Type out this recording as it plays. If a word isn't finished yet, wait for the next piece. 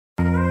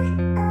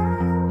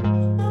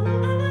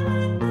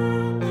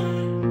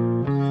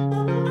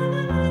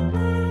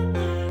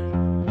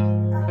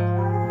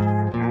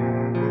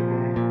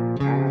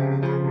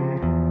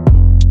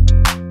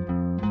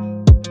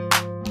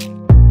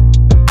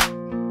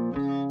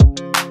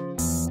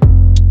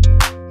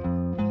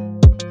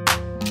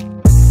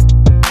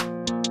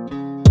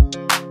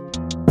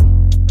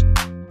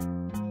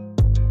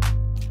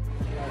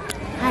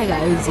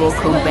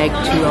welcome back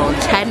to our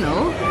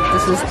channel.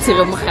 This is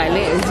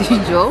Tirumukhale as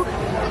usual.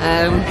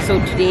 So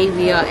today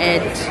we are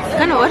at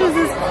what is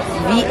this?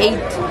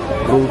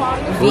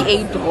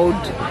 V8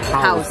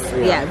 Roadhouse.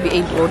 Yeah,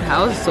 V8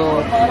 Roadhouse.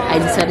 So I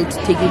decided to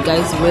take you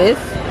guys with.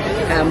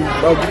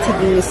 I'll be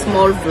taking a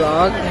small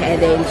vlog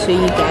and then show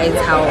you guys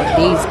how our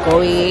day is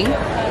going.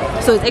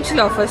 So it's actually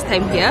our first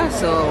time here,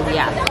 so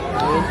yeah, we're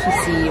going to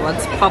see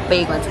what's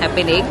popping, what's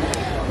happening.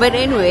 But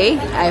anyway,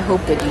 I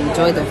hope that you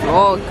enjoy the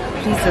vlog.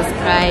 Please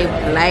subscribe,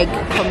 like,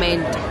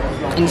 comment,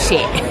 and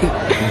share.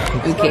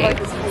 Okay.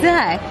 Say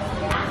hi.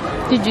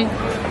 Did you?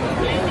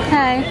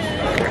 Hi.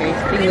 Okay,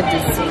 playing with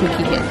this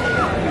cookie here.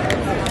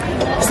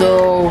 So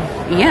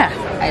yeah,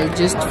 I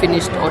just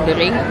finished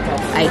ordering.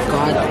 I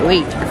got,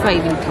 wait, before I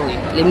even tell you,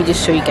 let me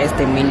just show you guys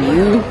the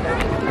menu.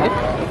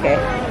 Okay.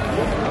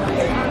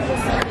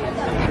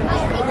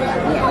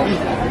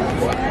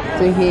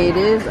 So here it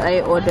is.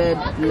 I ordered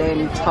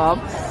lamb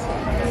chops.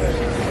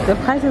 The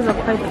prices are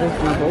quite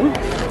reasonable.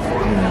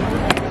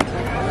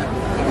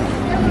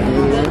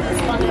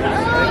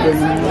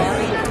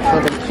 For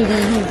the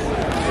kiddies,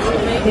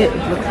 here it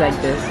looks like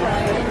this.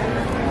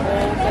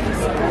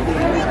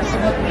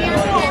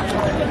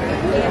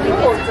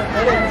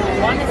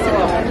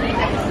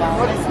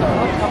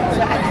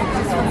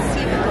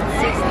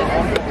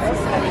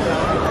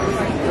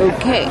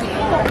 Okay,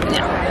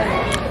 yeah.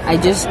 I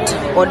just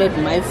ordered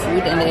my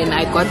food and then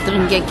I got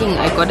drinking.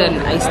 I got an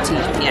iced tea.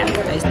 Yeah,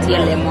 iced tea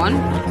and lemon.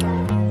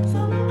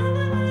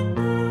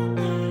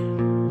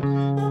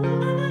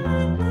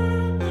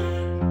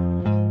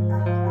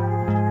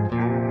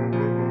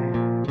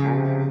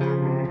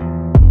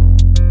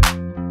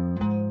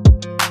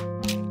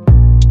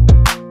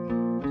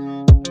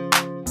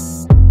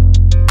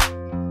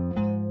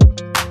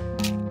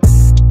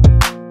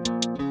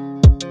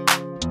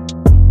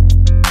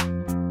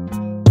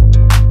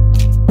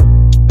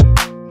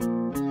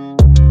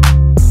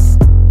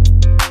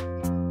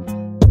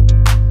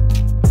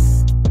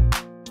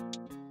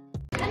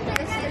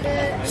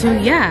 So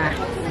yeah,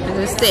 as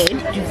I said,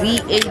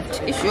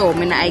 V8, sure,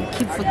 man, I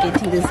keep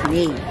forgetting this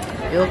name.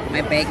 Look,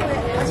 my bag.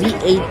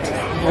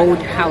 V8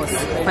 Roadhouse,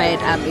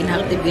 fired up in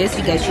Harties.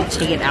 You guys should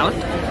check it out.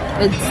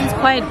 It's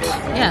quite,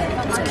 yeah,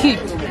 it's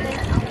cute.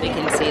 We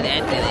can say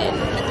that. And then,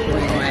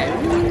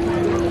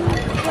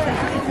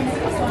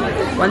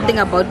 one thing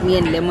about me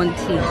and lemon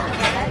tea,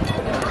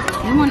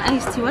 lemon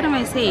iced tea. What am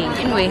I saying?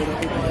 Anyway,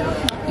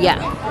 yeah.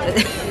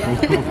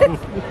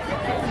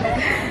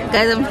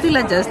 Guys, I'm still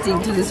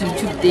adjusting to this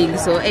YouTube thing,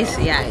 so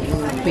yeah, you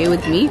bear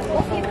with me.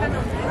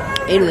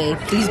 Anyway,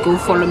 please go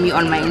follow me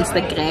on my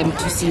Instagram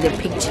to see the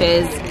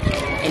pictures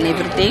and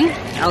everything.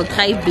 I'll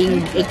try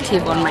being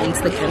active on my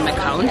Instagram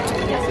account.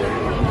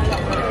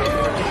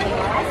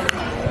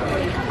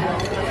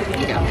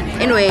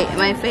 Anyway,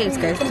 my face,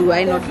 guys, do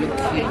I not look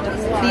cute?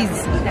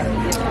 Please,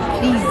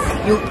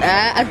 you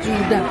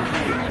Ajuda.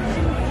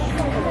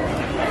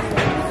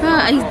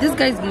 This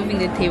guy's moving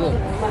the table.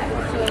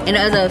 And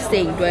as I was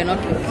saying, do I not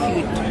look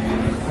cute?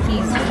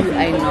 Please, do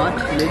I not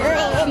look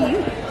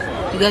cute?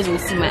 You guys will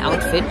see my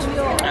outfit. Take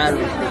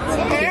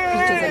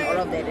pictures and all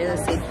of that. As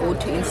I said, go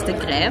to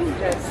Instagram,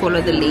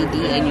 follow the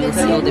lady, and you'll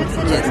see all the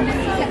pictures.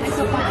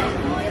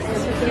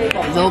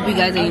 So I hope you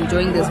guys are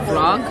enjoying this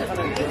vlog.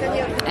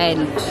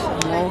 And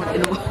more, you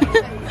know.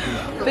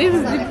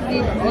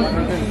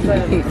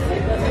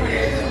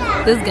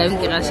 This guy is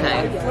gonna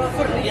shine.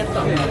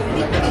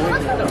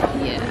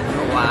 Yeah,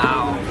 wow.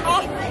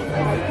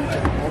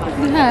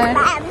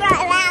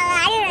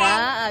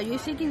 You're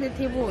shaking the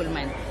table,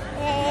 man.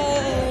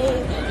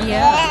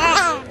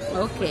 Yeah.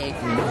 Okay.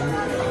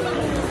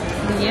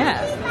 Yeah.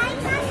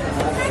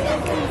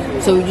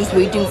 So we're just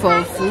waiting for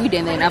our food,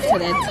 and then after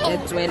that,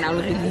 that's when I'll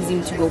release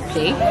him to go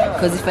play.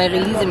 Because if I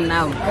release him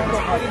now,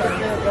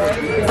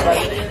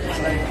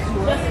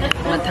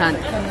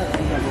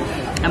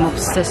 I'm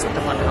obsessed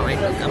about how I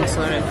look. I'm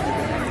sorry.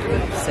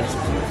 Obsessed.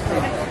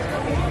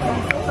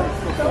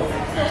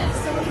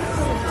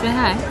 Say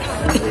hi.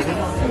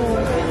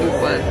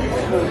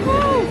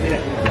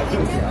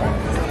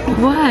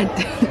 What?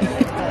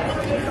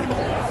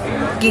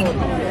 Gig.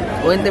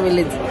 When the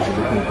village.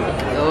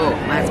 Oh,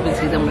 my husband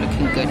says I'm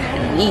looking good.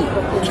 Me.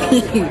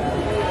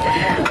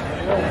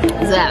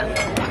 So,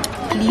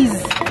 please.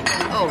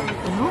 Oh,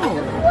 no.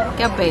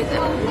 Get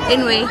better.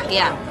 Anyway,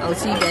 yeah. I'll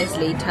see you guys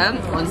later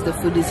once the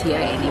food is here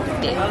and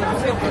everything.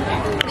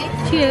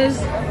 Cheers.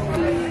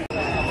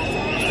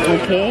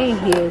 Okay,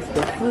 here's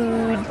the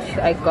food.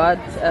 I got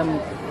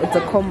it's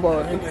a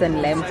combo, ribs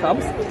and lamb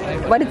chops,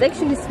 but it's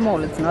actually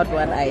small. It's not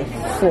what I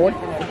thought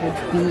it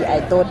would be.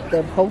 I thought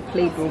the whole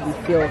plate will be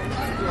filled,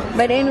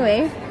 but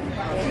anyway,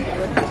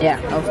 yeah,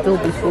 I'll still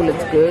be full.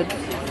 It's good.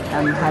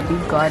 Happy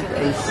got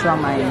a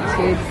shawarma and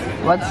chips.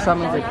 What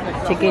shawarma is it?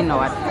 Chicken or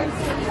what?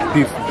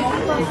 Beef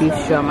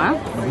shawarma.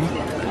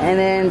 And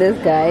then this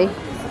guy,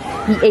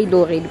 he ate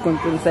already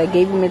control, so I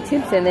gave him the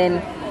chips and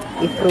then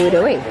he threw it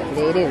away.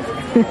 There it is.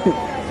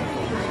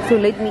 So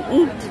let me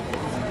eat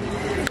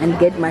and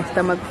get my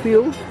stomach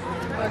filled,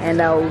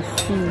 and I'll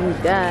see you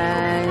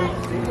guys.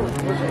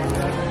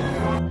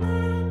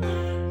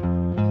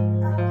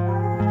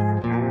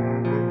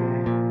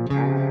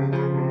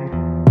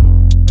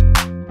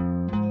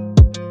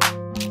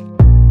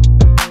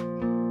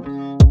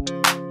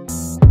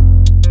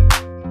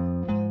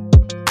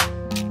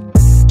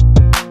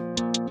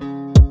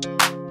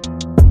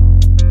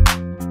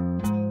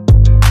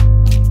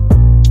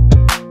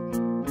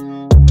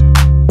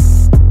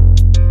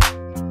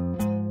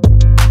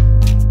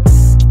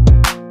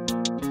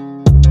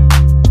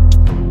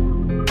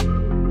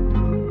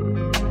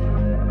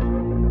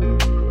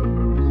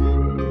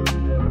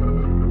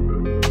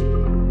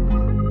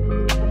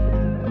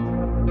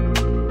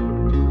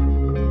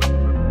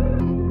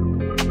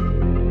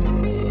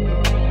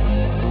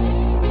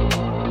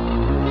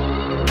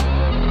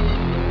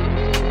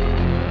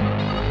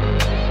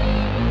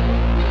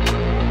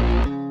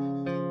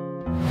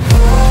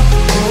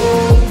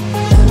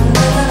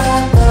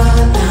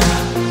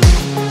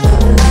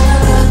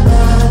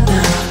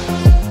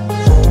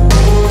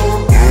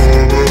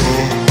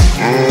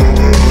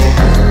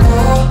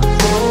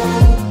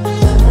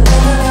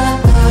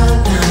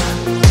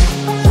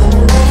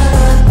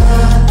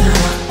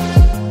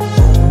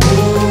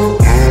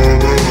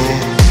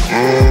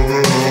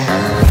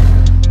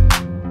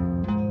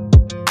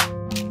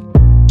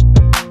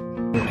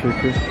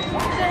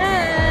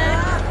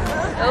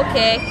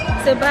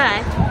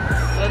 Bye.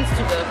 Wants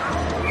to go.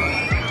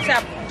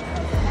 Chop.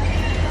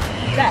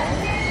 Bye.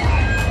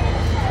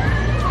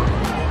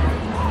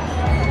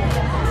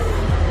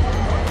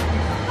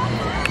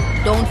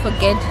 Don't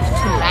forget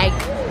to like,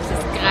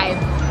 subscribe,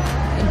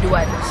 and do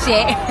what?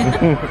 Share.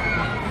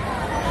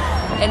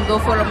 And go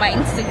follow my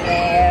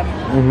Instagram.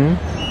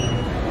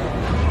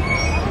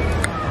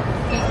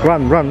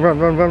 Run.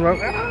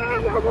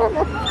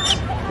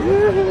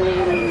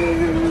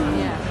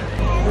 Yeah.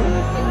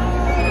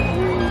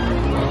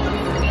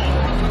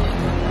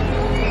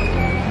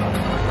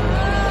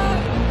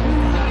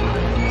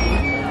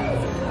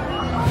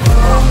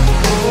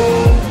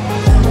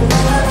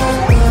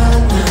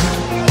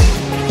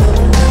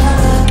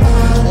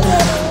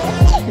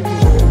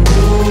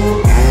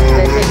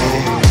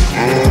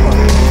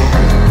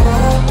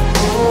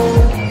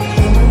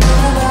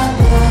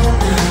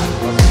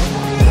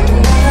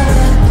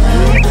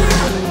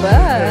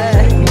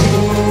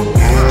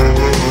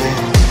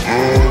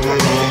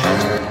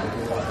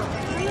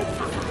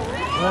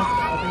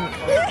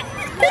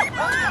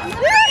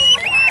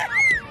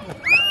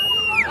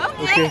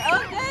 Okay.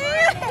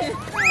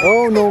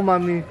 Oh no,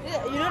 mommy.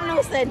 You don't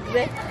know sand,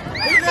 right?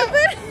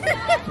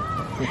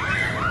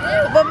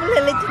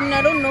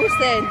 I don't know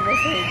sand.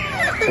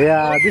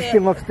 Yeah, Okay. this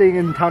came of staying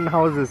in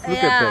townhouses. Look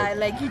at Yeah, that.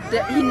 like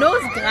he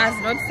knows grass,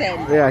 not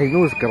sand. Yeah, he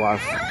knows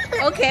grass.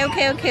 Okay,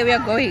 we are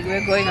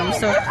going. I'm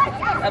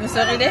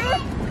sorry there.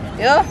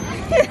 Yo.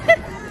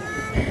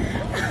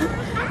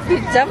 He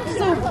jumped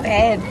so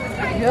bad.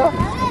 Yo.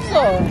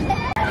 So.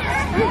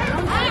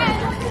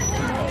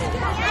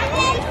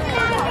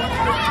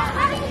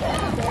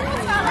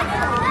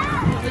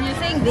 When you're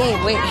saying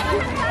there, wait.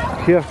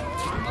 Here.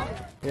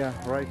 Yeah,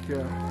 right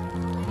here.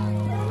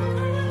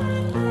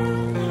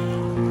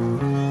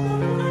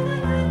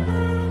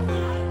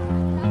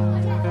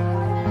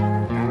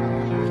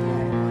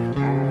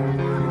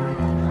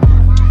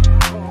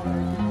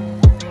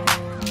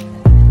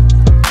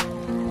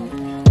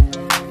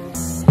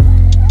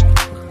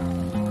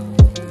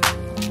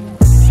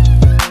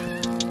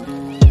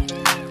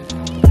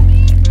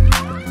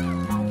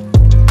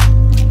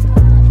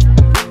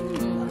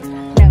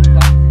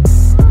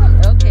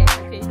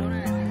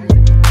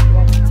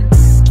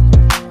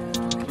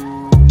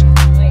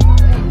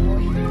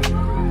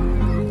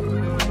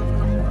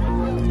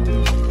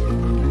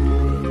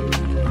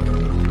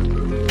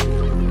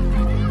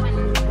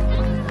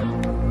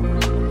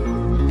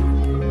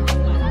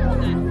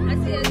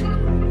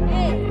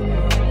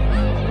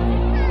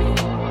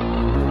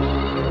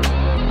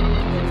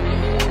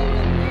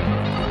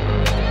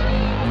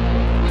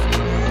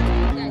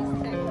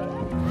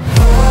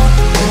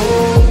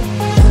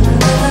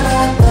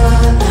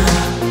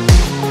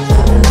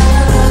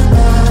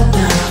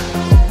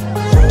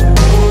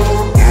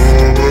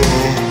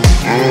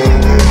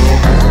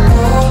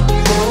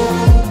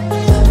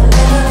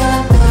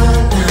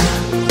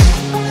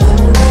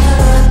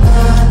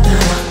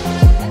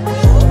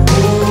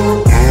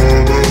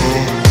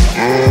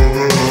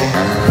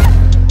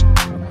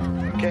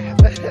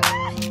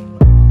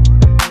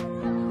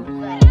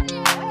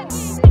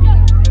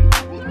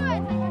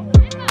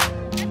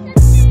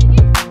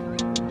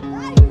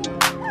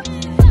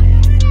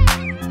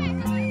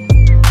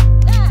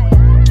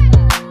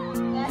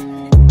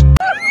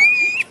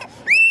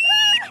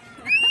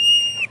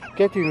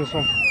 Get in this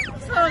one.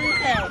 Sorry,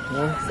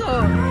 so.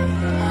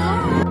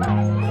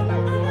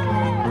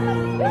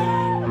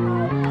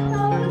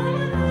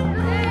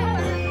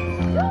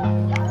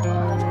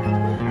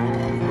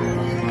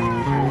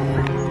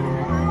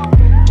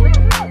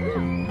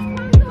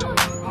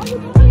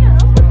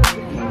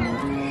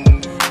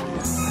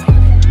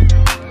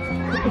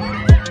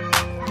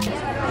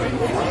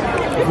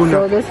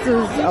 So this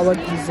is our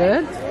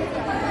dessert.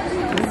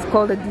 This is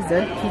called a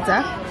dessert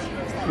pizza.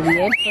 We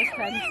had first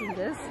time seeing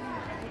this.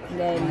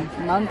 Then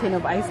mountain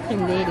of ice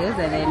cream there it is,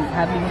 and then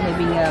having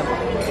a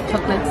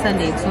chocolate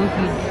sundae. It's so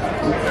good.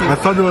 I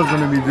thought it was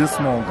going to be this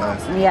small,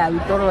 guys. Yeah, we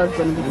thought it was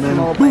going to be Then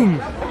small. boom!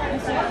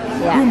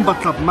 Yeah. Boom,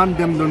 but up, man,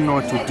 them don't know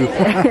what to do.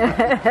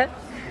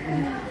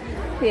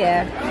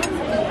 Yeah.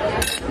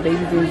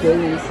 Baby's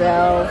enjoying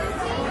himself.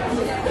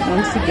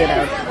 Wants to get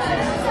out.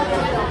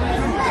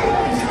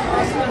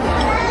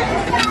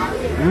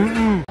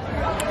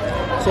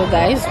 So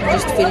guys, we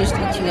just finished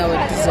eating our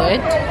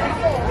dessert.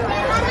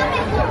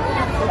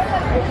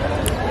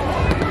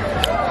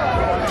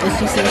 As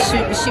you see,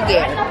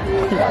 sugar.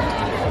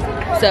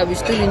 So we're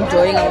still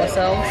enjoying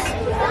ourselves.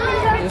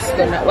 Just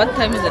gonna, what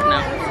time is it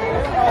now?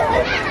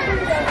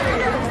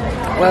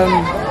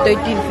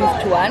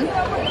 13:51.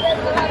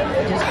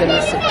 Just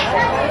gonna sit.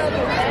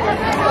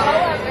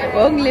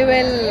 Wrong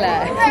level.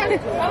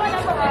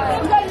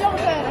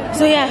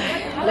 So yeah,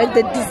 let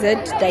the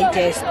dessert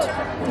digest.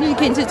 You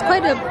can see it's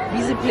quite a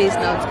busy place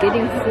now. It's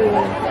getting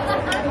full.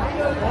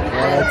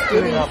 It's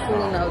getting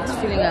full now. It's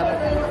filling up.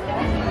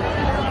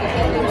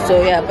 So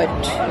yeah, but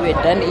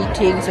we're done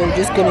eating, so we're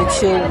just gonna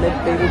chill,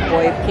 let baby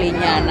boy play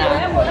nyana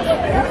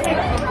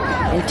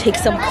and take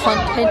some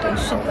content and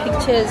shoot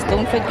pictures.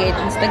 Don't forget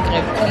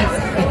Instagram, please.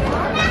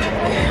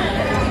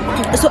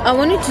 So I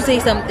wanted to say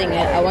something.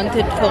 I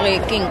wanted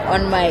correcting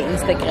on my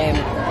Instagram.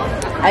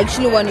 I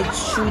actually wanted to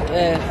shoot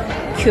a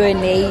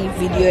Q&A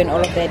video and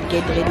all of that.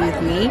 Get ready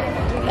with me.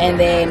 And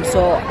then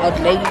so I'd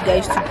like you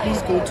guys to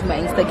please go to my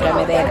Instagram,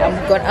 and then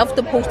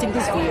after posting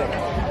this video,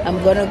 I'm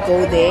gonna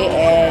go there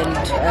and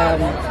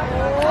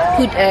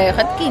put a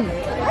hotkin.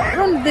 I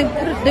don't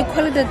they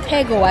call it a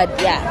tag or what?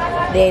 Yeah.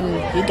 Then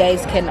you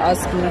guys can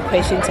ask me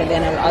questions, and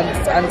then I'll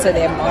answer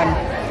them on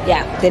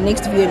the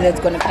next video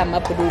that's gonna come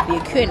up. It will be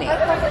a Q&A.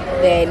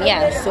 Then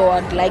so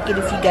I'd like it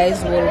if you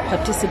guys will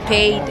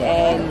participate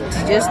and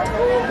just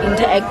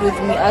interact with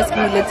me, ask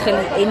me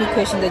literally any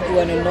question that you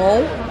want to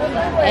know,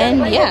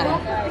 and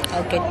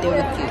I'll get there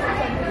with you.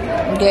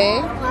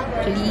 Okay,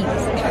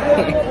 please.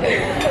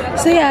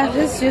 So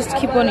let's just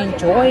keep on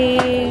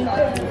enjoying.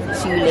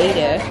 See you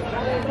later.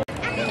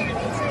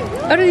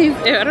 I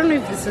don't know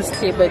if this is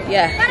clear, but you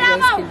guys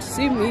can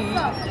see me.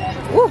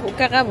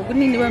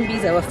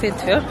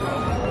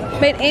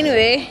 But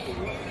anyway,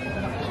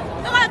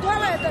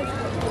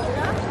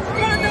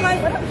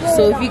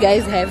 so if you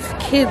guys have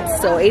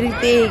kids or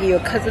anything, your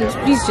cousins,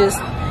 please just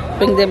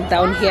bring them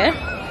down here.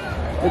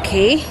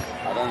 Okay?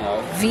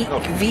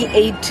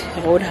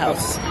 V8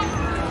 Roadhouse.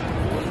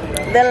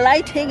 The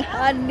lighting,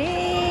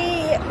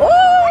 honey.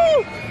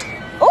 Oh!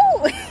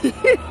 Oh!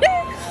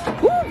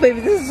 Oh, baby,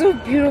 this is so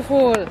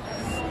beautiful.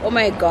 Oh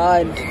my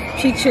god.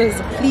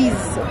 Pictures,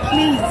 please.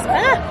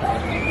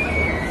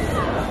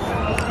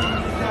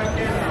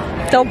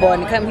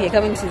 Tobon, come here,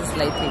 come into this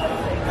lighting.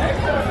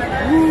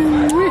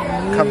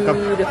 Come.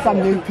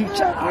 Thumbnail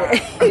picture.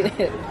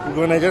 We're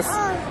gonna just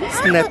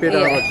snap it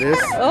out of this.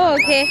 Oh,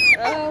 okay.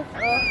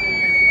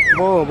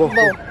 Bo.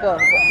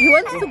 He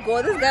wants to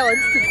go. This guy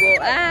wants to go.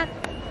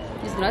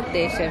 He's not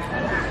there, chef.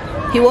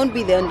 He won't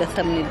be there on the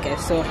thumbnail,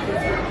 guys. So,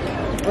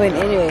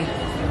 anyway.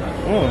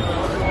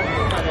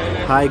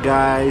 Hi,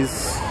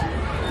 guys.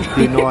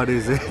 You know what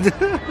is it?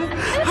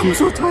 I'm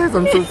so tired.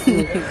 I'm so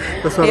full.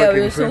 That's what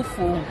we're so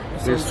full.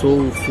 We're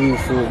so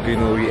full. You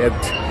know, we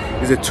ate.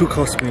 It's a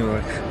 2-course meal,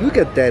 right? Look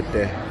at that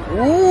there.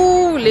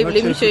 Ooh, let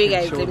me show you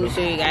guys. I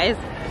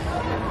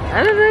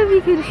don't know if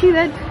you can see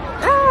that.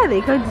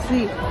 They can't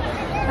see.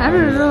 I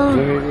don't know.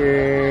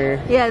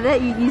 Yeah,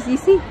 that you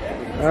see?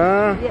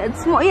 Yeah,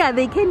 it's small. Yeah,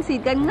 they can see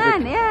it.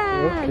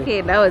 Yeah.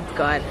 Okay, now it's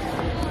gone.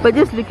 But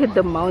just look at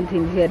the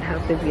mountains here at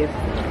half the view.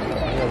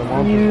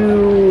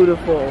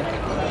 Beautiful.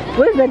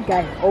 Where's that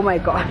guy? Oh my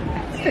god.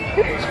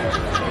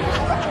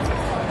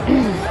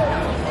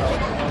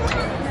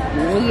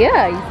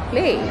 Yeah, he's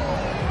playing.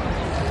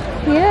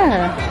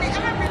 Yeah.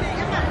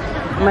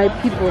 My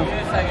people.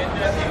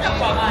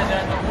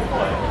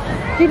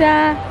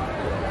 Tida.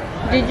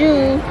 Juju.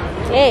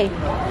 Hey.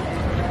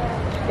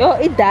 Yo,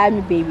 it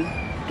died, baby.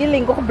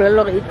 Killing go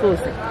blow it goes.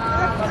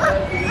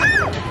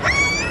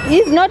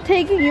 He's not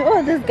taking you.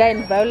 Oh, this guy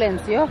in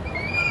violence, yo.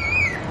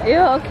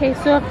 Okay,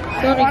 sorry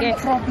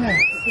guys.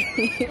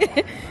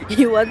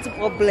 He wants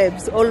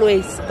problems,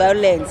 always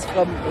violence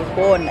from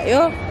born,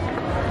 yo.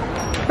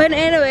 But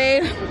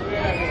anyway,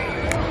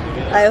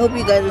 I hope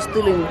you guys are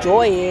still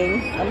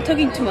enjoying. I'm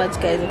talking too much,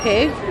 guys,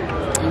 okay?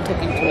 I'm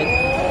talking too much.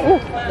 Oh,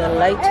 the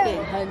lighting.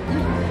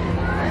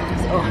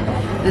 Oh,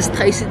 this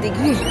Thai thing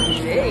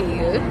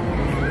here.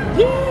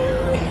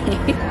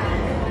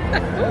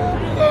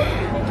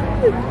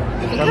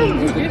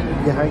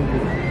 Behind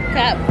you.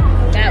 Come.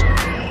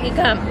 He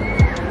come.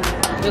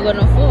 You're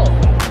gonna fall.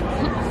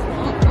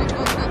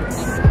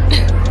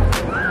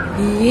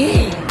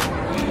 Yeah.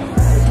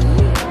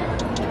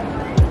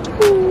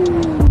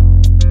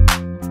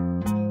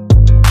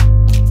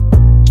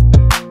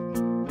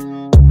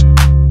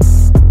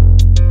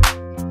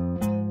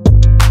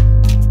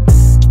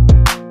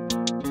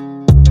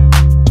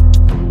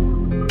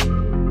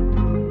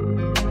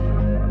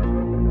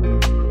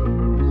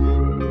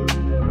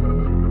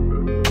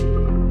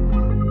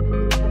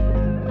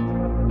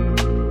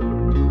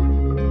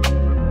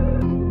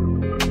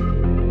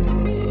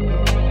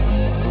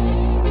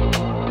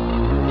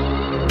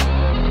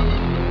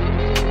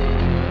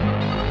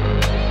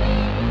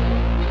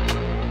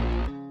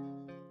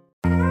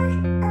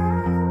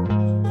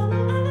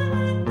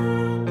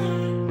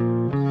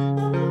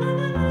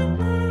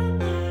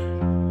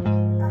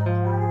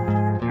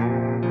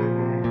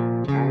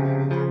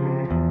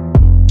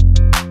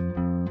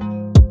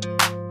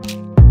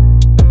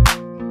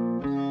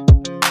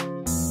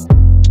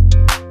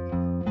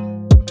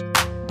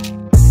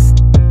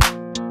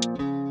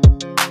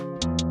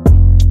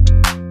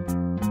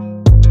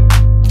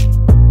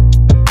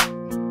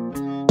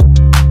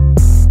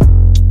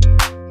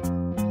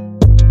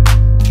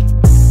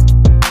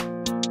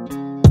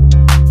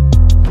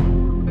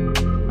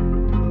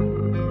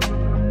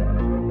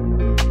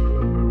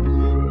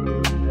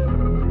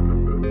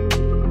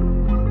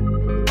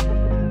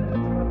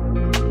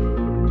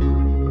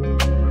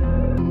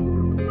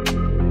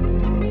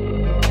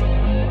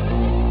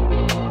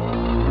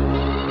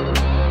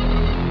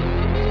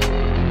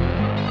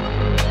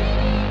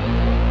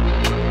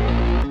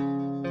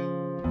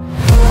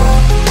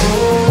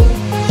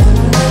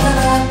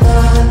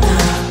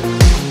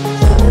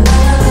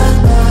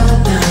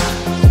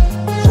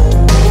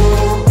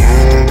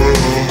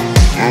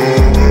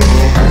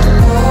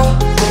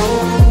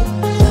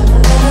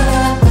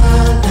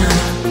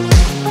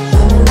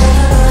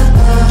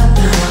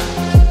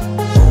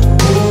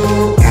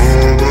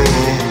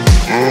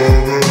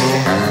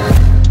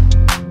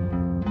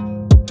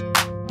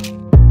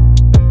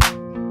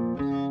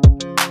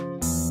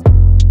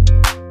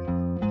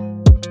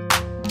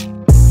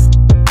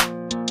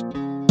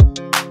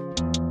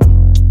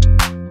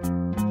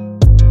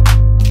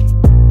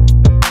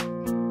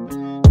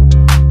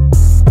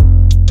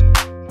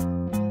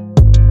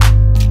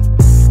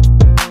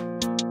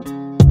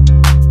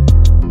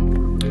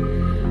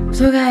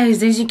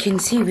 anyways, as you can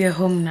see, we're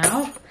home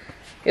now.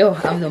 Yo,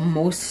 I'm the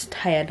most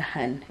tired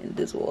hun in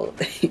this world.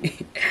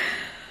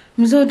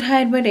 I'm so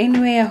tired, but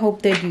anyway, I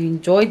hope that you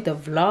enjoyed the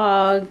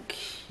vlog.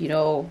 You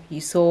know,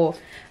 you saw,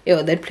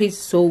 yo, that place is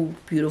so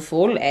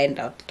beautiful, and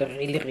I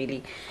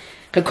really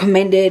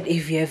recommend it.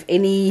 If you have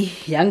any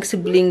young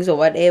siblings or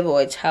whatever,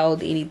 or a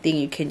child, anything,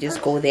 you can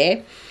just go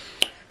there,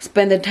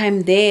 spend the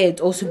time there.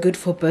 It's also good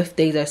for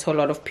birthdays. I saw a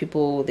lot of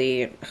people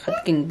there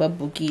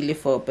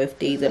for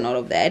birthdays and all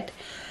of that.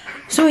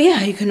 So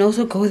yeah, you can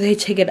also go there,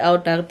 check it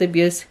out.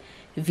 Dartebius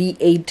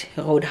V8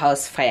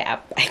 Roadhouse Fire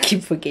Up. I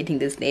keep forgetting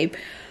this name.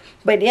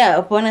 But yeah,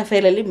 upon I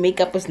fell asleep,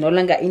 makeup was no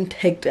longer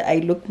intact. I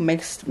looked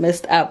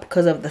messed up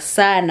because of the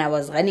sun. I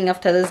was running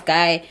after this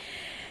guy.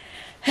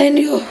 And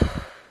yo,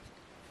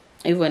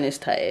 everyone is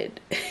tired.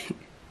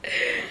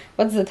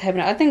 What's the time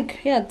now? I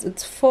think, yeah,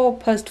 it's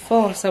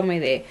 4:04, somewhere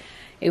there.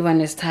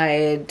 Everyone is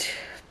tired.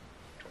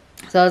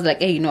 So I was like,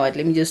 hey, you know what?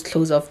 Let me just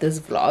close off this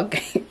vlog.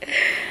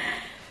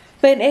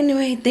 But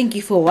anyway, thank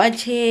you for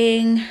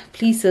watching.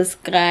 Please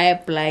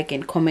subscribe, like,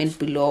 and comment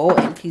below.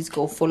 And please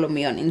go follow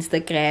me on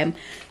Instagram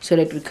so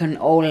that we can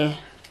all,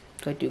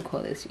 what do you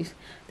call this?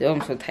 The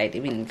arms so tight,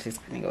 even English is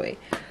running away.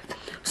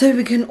 So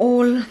we can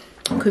all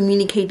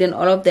communicate and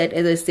all of that.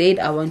 As I said,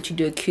 I want to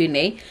do a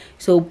Q&A.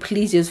 So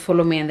please just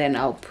follow me, and then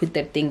I'll put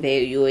that thing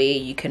there.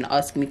 You can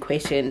ask me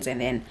questions,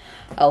 and then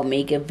I'll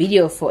make a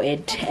video for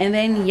it. And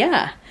then,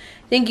 yeah,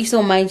 thank you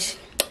so much.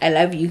 I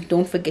love you.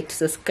 Don't forget to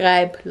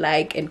subscribe,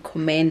 like, and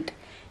comment,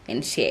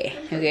 and share.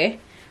 Okay?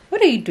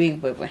 What are you doing,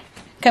 boy?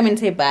 Come and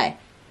say bye.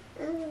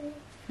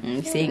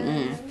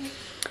 Saying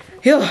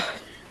Yo,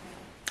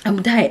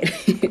 I'm tired.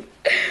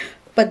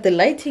 But the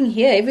lighting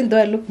here, even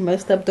though I look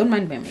messed up, don't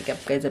mind my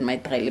makeup, guys, and my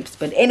dry lips.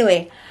 But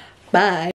anyway, bye.